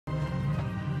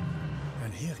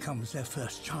here comes their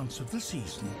first chance of the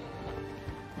season.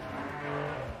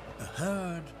 A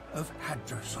herd of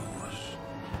hadrosaurs.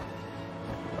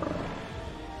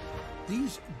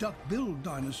 These duck-billed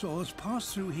dinosaurs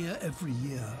pass through here every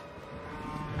year.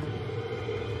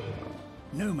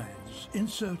 Nomads in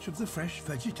search of the fresh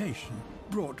vegetation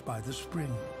brought by the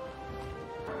spring.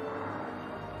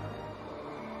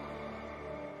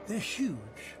 They're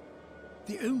huge.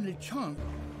 The only chance...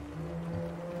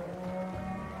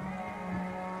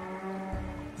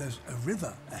 There's a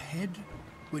river ahead,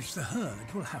 which the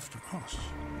herd will have to cross.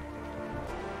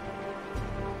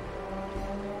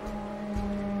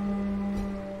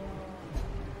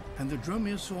 And the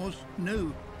dromaeosaurs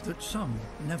know that some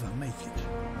never make it.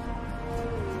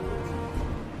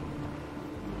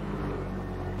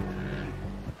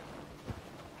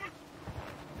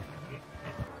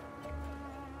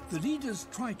 The leaders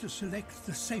try to select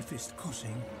the safest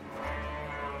crossing.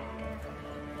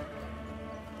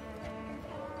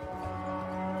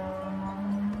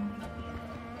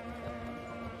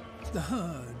 The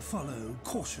herd follow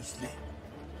cautiously.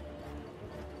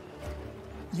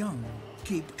 Young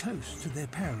keep close to their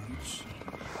parents.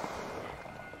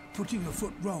 Putting a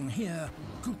foot wrong here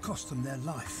could cost them their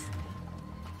life.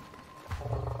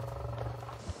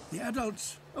 The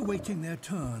adults, awaiting their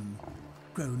turn,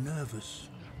 grow nervous.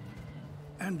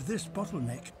 And this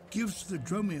bottleneck gives the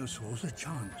dromaeosaurs a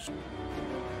chance.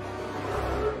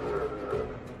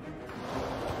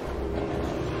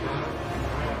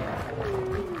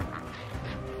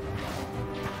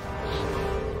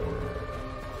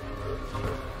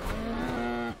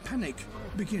 Panic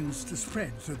begins to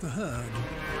spread through the herd.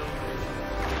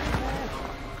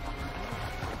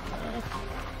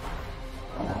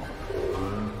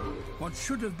 What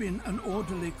should have been an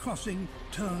orderly crossing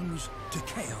turns to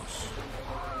chaos.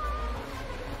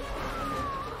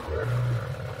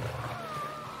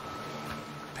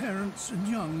 Parents and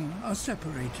young are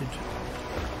separated.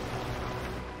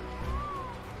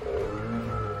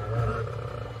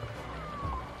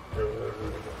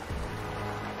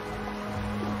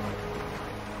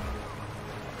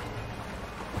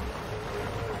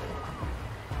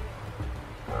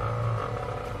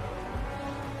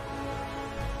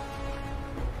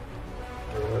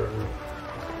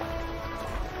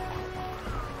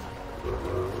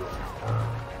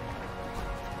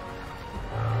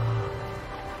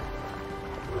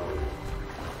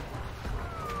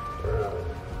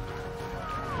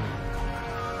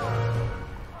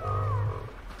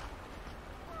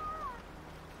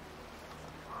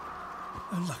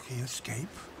 A lucky escape.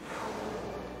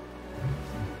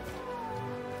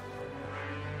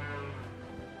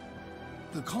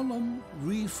 The column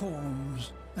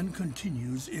reforms and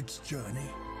continues its journey.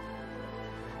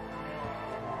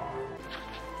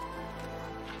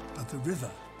 But the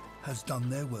river has done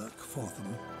their work for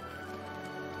them.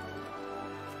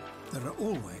 There are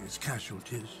always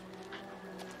casualties.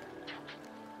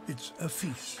 It's a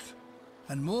feast,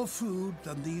 and more food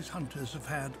than these hunters have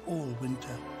had all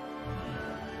winter.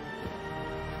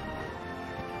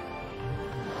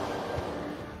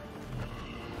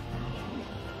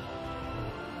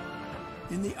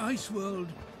 In the ice world,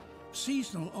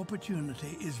 seasonal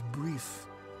opportunity is brief.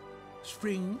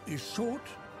 Spring is short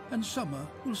and summer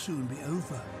will soon be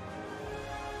over.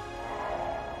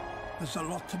 There's a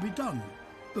lot to be done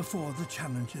before the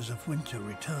challenges of winter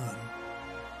return.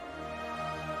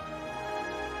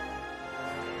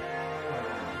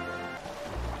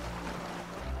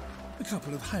 A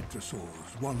couple of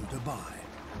hadrosaurs wander by.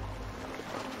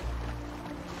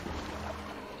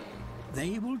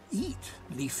 They will eat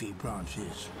leafy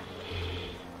branches.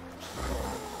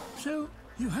 So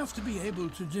you have to be able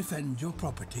to defend your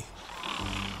property.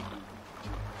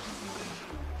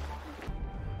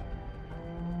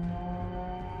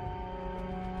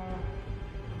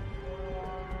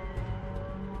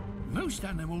 Most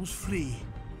animals flee.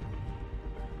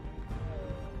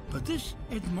 But this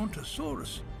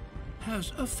Edmontosaurus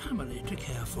has a family to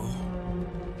care for.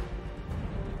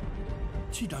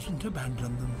 She doesn't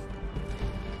abandon them.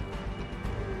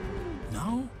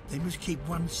 Now they must keep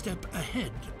one step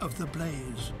ahead of the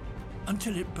blaze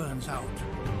until it burns out.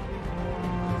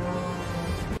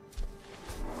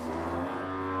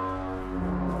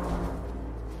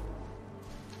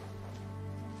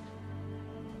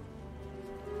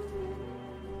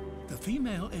 The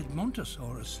female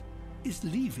Edmontosaurus is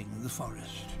leaving the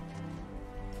forest.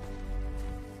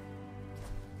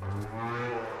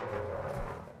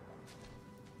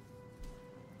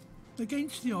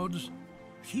 Against the odds,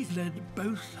 she's led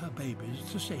both her babies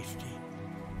to safety.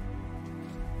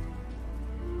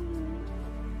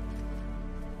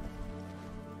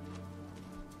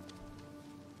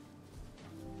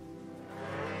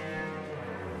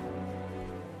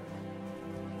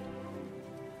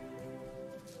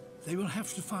 They will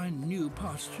have to find new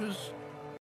pastures